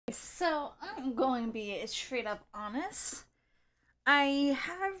So, I'm going to be straight up honest. I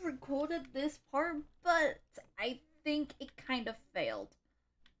have recorded this part, but I think it kind of failed.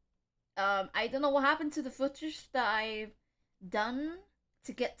 I don't know what happened to the footage that I've done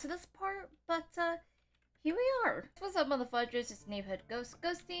to get to this part, but here we are. What's up, motherfuckers? It's neighborhood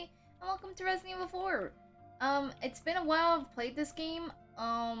Ghosty, and welcome to Resident Evil 4. It's been a while I've played this game.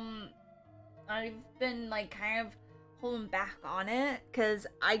 I've been like kind of holding back on it because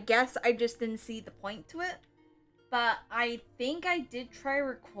I guess I just didn't see the point to it. But I think I did try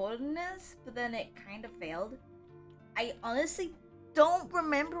recording this, but then it kind of failed. I honestly don't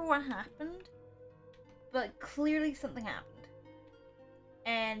remember what happened, but clearly something happened.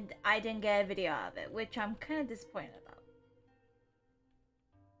 And I didn't get a video of it, which I'm kind of disappointed about.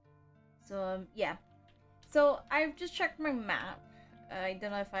 So, yeah. So, I've just checked my map. I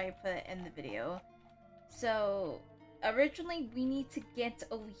don't know if I put it in the video. So, originally we need to get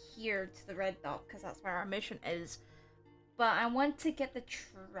over here to the red dot, because that's where our mission is. But I want to get the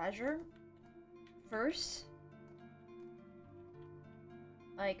treasure first.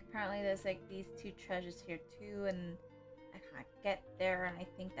 Like, apparently there's like these two treasures here too, and I can't get there, and I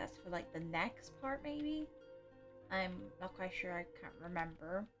think that's for like the next part maybe? I'm not quite sure, I can't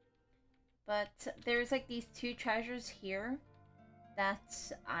remember. But there's like these two treasures here that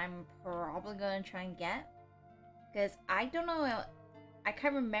I'm probably gonna try and get. Because I don't know, I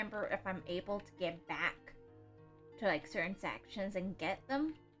can't remember if I'm able to get back to like certain sections and get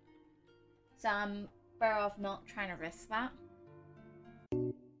them. So I'm better off not trying to risk that.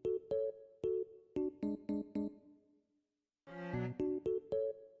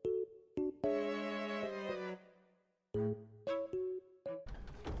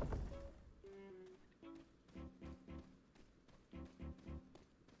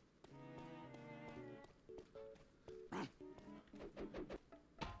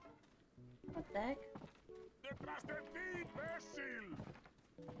 What the heck? ¡Detrás de ti, imbécil!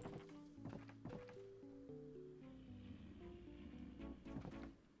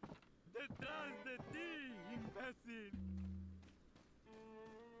 ¡Detrás de ti, imbécil!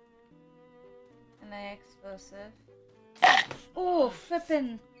 An explosive. Oh,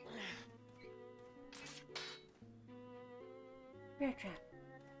 flippin'! Bear trap.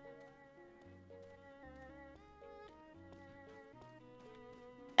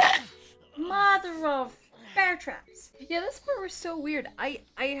 Mother of bear traps. Yeah, this part was so weird. I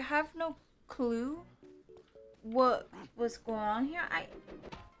have no clue what was going on here.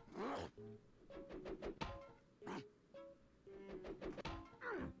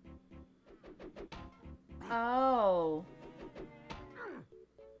 Oh.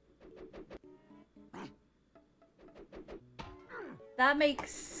 That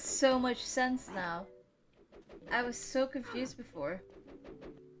makes so much sense now. I was so confused before.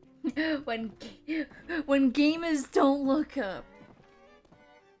 when gamers don't look up.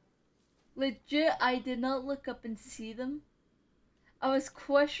 Legit, I did not look up and see them. I was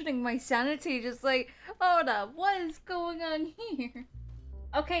questioning my sanity, just like, hold up, what is going on here?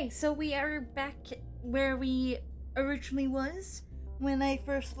 Okay, so we are back where we originally was when I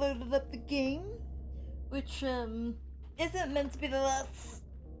first loaded up the game, which isn't meant to be the last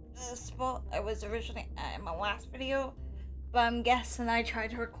spot I was originally at in my last video. But I'm guessing I tried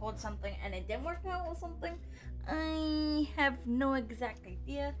to record something and it didn't work out or something. I have no exact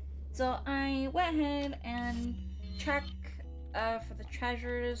idea. So I went ahead and checked for the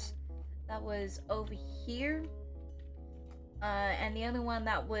treasures that was over here. And the other one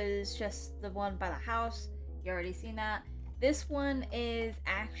that was just the one by the house. You already seen that. This one is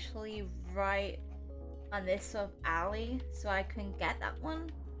actually right on this sort of alley. So I couldn't get that one.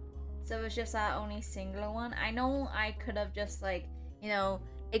 So it was just that only singular one. I know I could have just like, you know,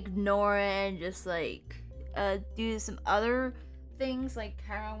 ignore it and just like do some other things, like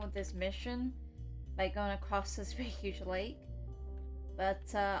carry on with this mission by going across this big huge lake. But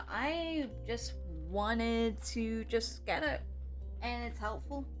I just wanted to just get it, and it's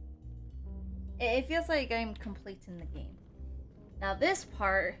helpful. It feels like I'm completing the game. Now this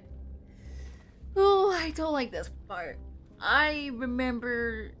part, oh, I don't like this part. I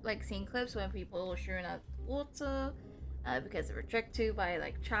remember like seeing clips when people were shooting at water because they were tricked to by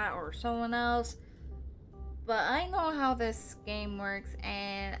like chat or someone else. But I know how this game works,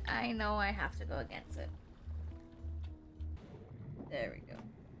 and I know I have to go against it. There we go.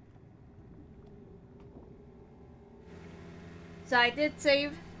 So I did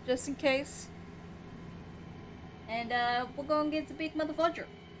save just in case. And we're going to get the big motherfucker.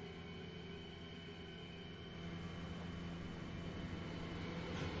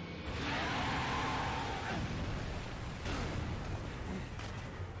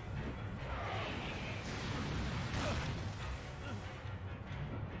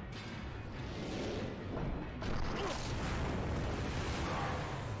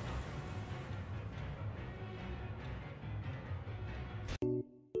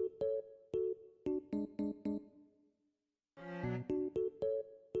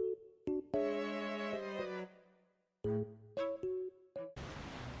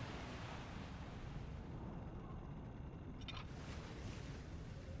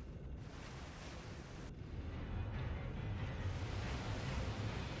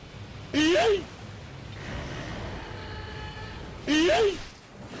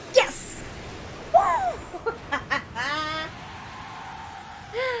 Yes! Woo!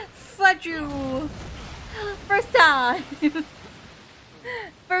 Fudge you! First time!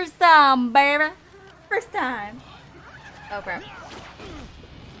 First time, baby! First time! Oh crap.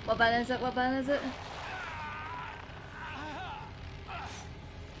 What button is it? What button is it?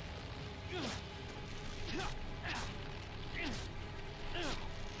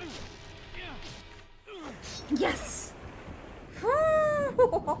 Yes!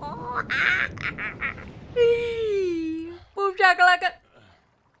 Boom shakalaka!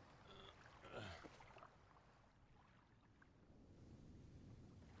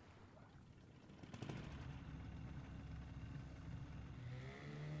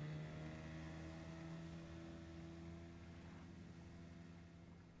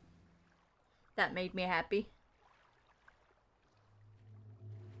 That made me happy.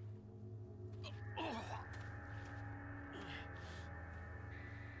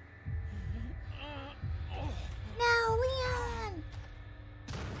 No, Leon!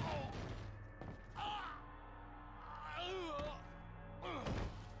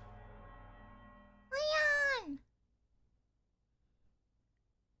 Leon!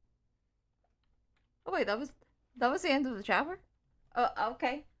 Oh wait, that was the end of the chapter? Oh,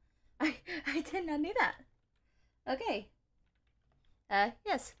 okay. I did not know that. Okay.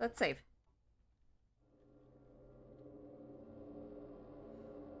 Yes, let's save.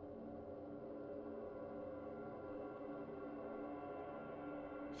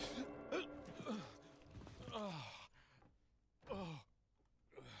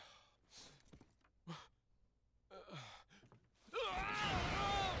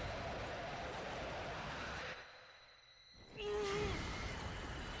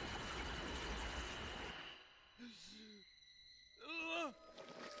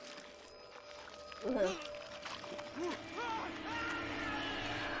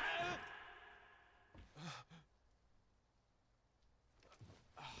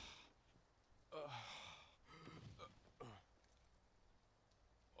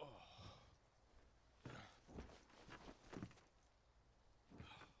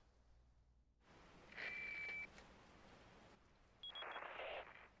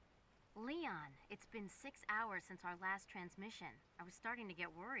 Leon, it's been 6 hours since our last transmission. I was starting to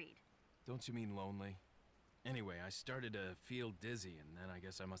get worried. Don't you mean lonely? Anyway, I started to feel dizzy, and then I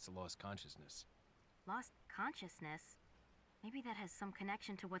guess I must have lost consciousness. Lost consciousness? Maybe that has some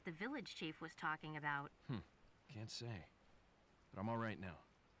connection to what the village chief was talking about. Can't say. But I'm alright now.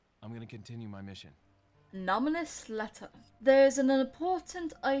 I'm gonna continue my mission. Nominous letter. There's an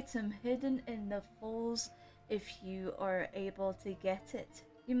important item hidden in the falls if you are able to get it.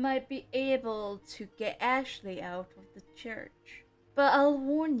 You might be able to get Ashley out of the church. But I'll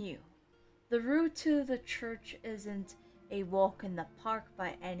warn you, the route to the church isn't a walk in the park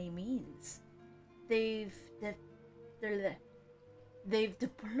by any means. They've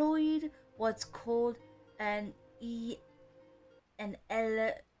deployed what's called an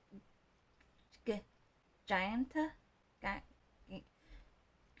Gianta?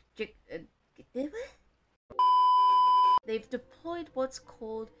 They've deployed what's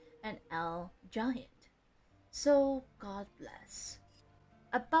called an L Giant. So, God bless.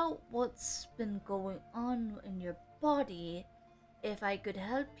 About what's been going on in your body, if I could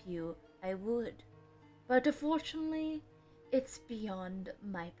help you, I would. But unfortunately, it's beyond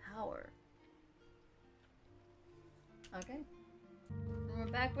my power. Okay. We're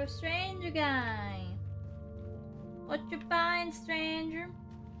back with Stranger Guy. What you buying, stranger?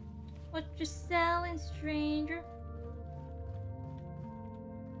 What you selling, stranger?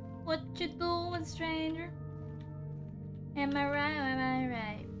 What you doing, stranger? Am I right or am I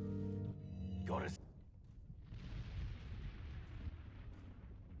right? Got it.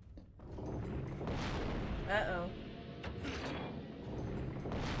 Uh-oh.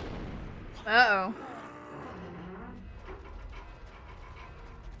 Uh-oh.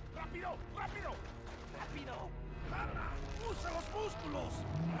 Rápido, rápido, rápido. Usa los músculos.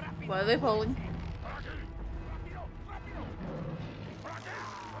 Rápido. What are they pulling? Por aquí. Rápido, rápido. Por aquí,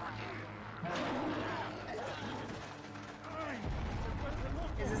 por aquí.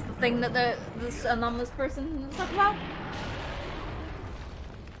 Is this the thing that this anonymous person is talking about?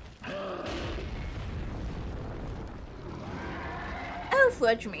 Oh,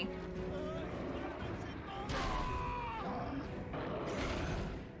 fudge me.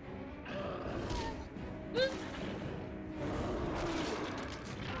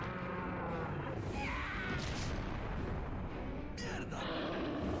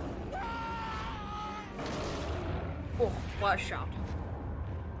 Oh, what a shot.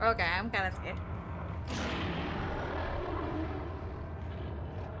 Okay, I'm kind of scared.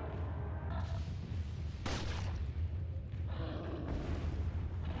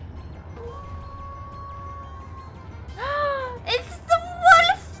 It's the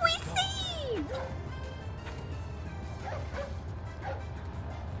wolf we see!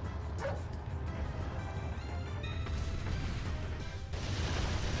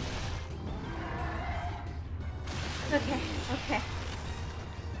 Okay, okay.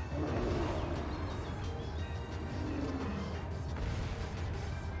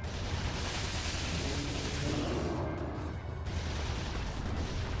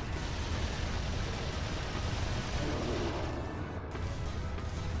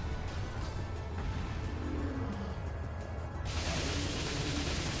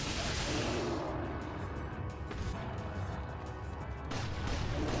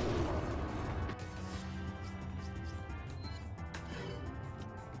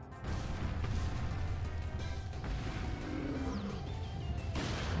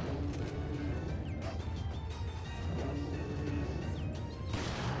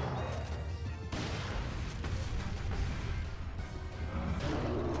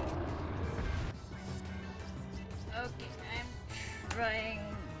 Okay, I'm trying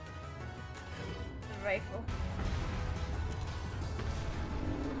the rifle.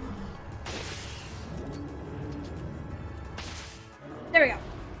 There we go.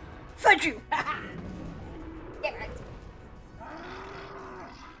 Fudge you! Get right.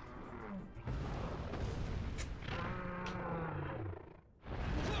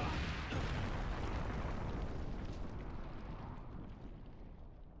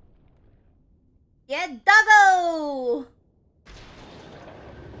 Yeah, doggo!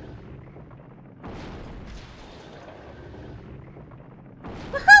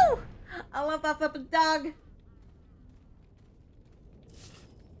 Woohoo! I love that flippin' dog.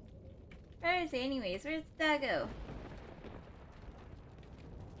 Where is he anyways? Where's the doggo?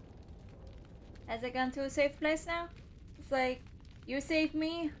 Has it gone to a safe place now? It's like, you save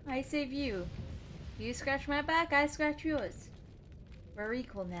me, I save you. You scratch my back, I scratch yours. We're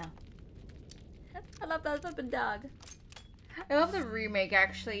equal now. I love that flippin' dog. I hope the remake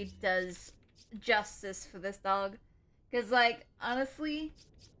actually does justice for this dog. Cause like, honestly,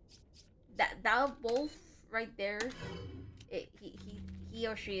 that wolf right there, he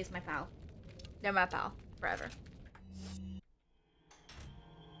or she is my pal. They're my pal forever.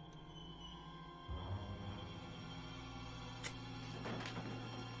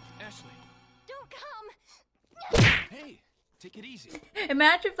 Ashley. Don't come! Hey, take it easy.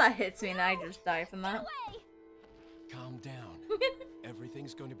 Imagine if that hits me and I just die from that. Calm down.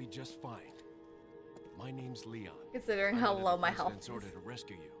 Everything's going to be just fine. My name's Leon. Considering I'm how one low of the my health president's is. order to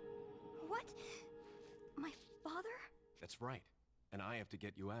rescue you. What? My father? That's right. And I have to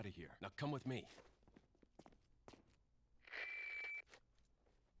get you out of here. Now come with me.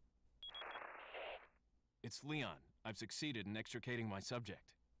 It's Leon. I've succeeded in extricating my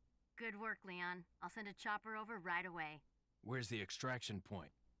subject. Good work, Leon. I'll send a chopper over right away. Where's the extraction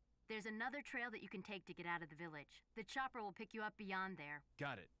point? There's another trail that you can take to get out of the village. The chopper will pick you up beyond there.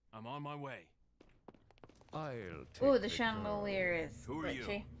 Got it. I'm on my way. I'll take Ooh, the girl. chandelier is Who are you?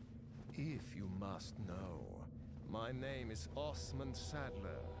 glitchy. If you must know, my name is Osman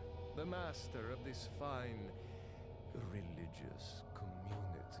Sadler, the master of this fine religious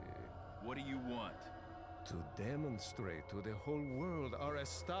community. What do you want? To demonstrate to the whole world our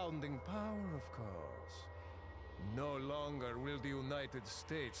astounding power, of course. No longer will the United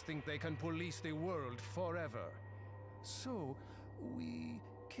States think they can police the world forever. So, we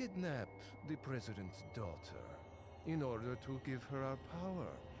kidnapped the president's daughter in order to give her our power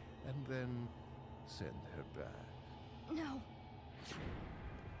and then send her back. No.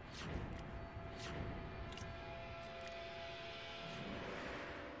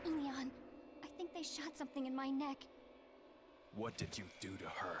 Leon, I think they shot something in my neck. What did you do to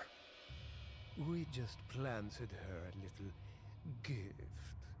her? We just planted her a little gift.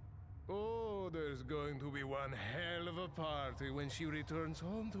 Oh, there's going to be one hell of a party when she returns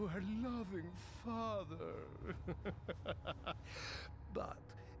home to her loving father. But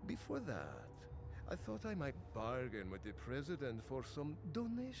before that, I thought I might bargain with the president for some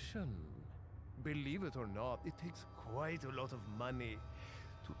donation. Believe it or not, it takes quite a lot of money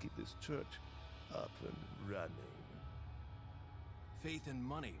to keep this church up and running. Faith and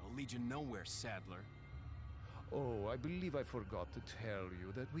money will lead you nowhere, Sadler. Oh, I believe I forgot to tell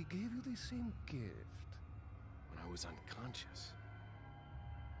you that we gave you the same gift. When I was unconscious.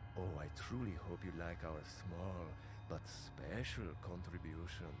 Oh, I truly hope you like our small but special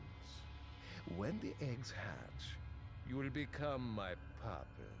contributions. When the eggs hatch, You will become my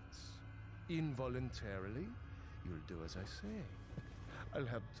puppets. Involuntarily, you'll do as I say. I'll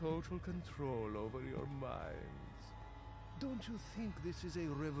have total control over your minds. Don't you think this is a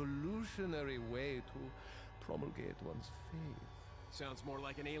revolutionary way to promulgate one's faith? Sounds more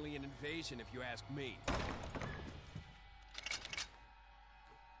like an alien invasion if you ask me.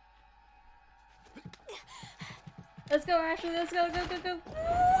 Let's go, Ashley. Let's go, go, go, go.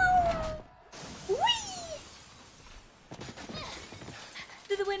 Whee!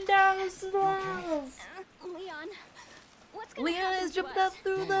 To the windows, to the walls. Leon, what's gonna Leon happen has to jumped us? up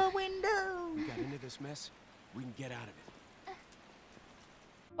through the window. We got into this mess, we can get out of it.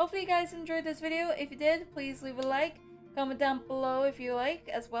 Hopefully you guys enjoyed this video. If you did, please leave a like. Comment down below if you like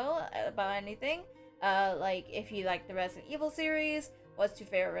as well about anything. Like if you like the Resident Evil series, what's your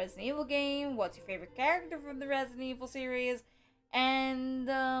favorite Resident Evil game, what's your favorite character from the Resident Evil series, and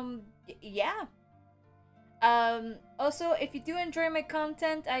yeah. Also, if you do enjoy my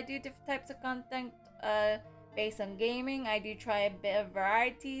content, I do different types of content based on gaming. I do try a bit of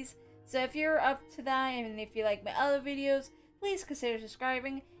varieties. So if you're up to that, and if you like my other videos, please consider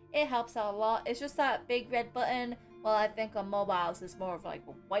subscribing. It helps out a lot. It's just that big red button. Well, I think on mobiles it's more of like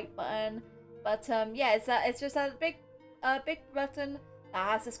a white button. But yeah, it's just that big button that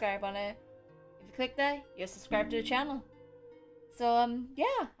has subscribe on it. If you click that, you're subscribed to the channel. So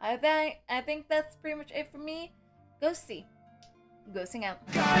yeah, I think that's pretty much it for me. Ghosty, ghosting out.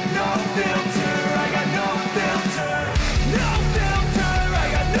 Got no filter.